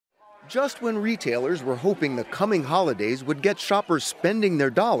Just when retailers were hoping the coming holidays would get shoppers spending their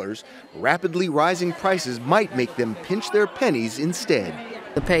dollars, rapidly rising prices might make them pinch their pennies instead.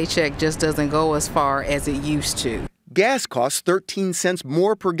 The paycheck just doesn't go as far as it used to. Gas costs 13 cents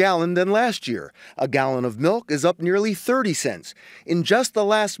more per gallon than last year. A gallon of milk is up nearly 30 cents. In just the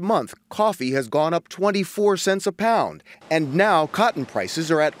last month, coffee has gone up 24 cents a pound. And now cotton prices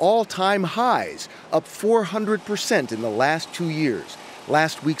are at all-time highs, up 400% in the last 2 years.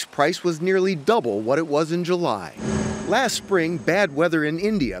 Last week's price was nearly double what it was in July. Last spring, bad weather in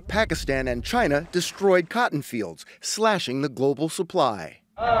India, Pakistan, and China destroyed cotton fields, slashing the global supply.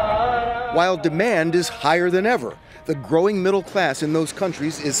 While demand is higher than ever, the growing middle class in those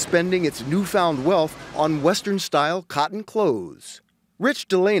countries is spending its newfound wealth on Western-style cotton clothes. Rich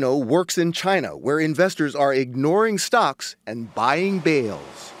Delano works in China, where investors are ignoring stocks and buying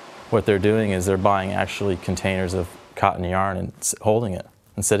bales. What they're doing is they're buying actually containers of cotton yarn and holding it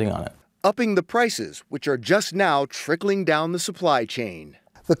and sitting on it. Upping the prices, which are just now trickling down the supply chain.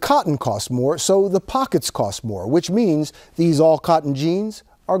 The cotton costs more, so the pockets cost more, which means these all-cotton jeans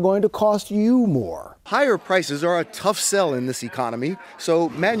are going to cost you more. Higher prices are a tough sell in this economy, so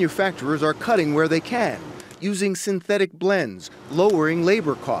manufacturers are cutting where they can, using synthetic blends, lowering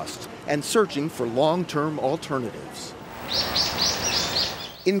labor costs, and searching for long-term alternatives.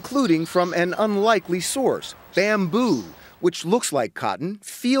 Including from an unlikely source, bamboo, which looks like cotton,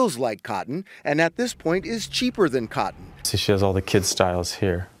 feels like cotton, and at this point is cheaper than cotton. See, she has all the kids' styles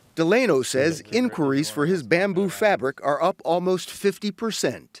here. Delano says inquiries for his bamboo fabric are up almost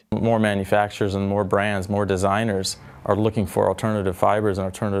 50%. More manufacturers and more brands, more designers are looking for alternative fibers and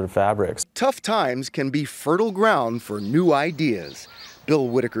alternative fabrics. Tough times can be fertile ground for new ideas. Bill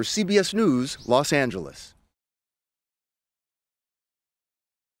Whitaker, CBS News, Los Angeles.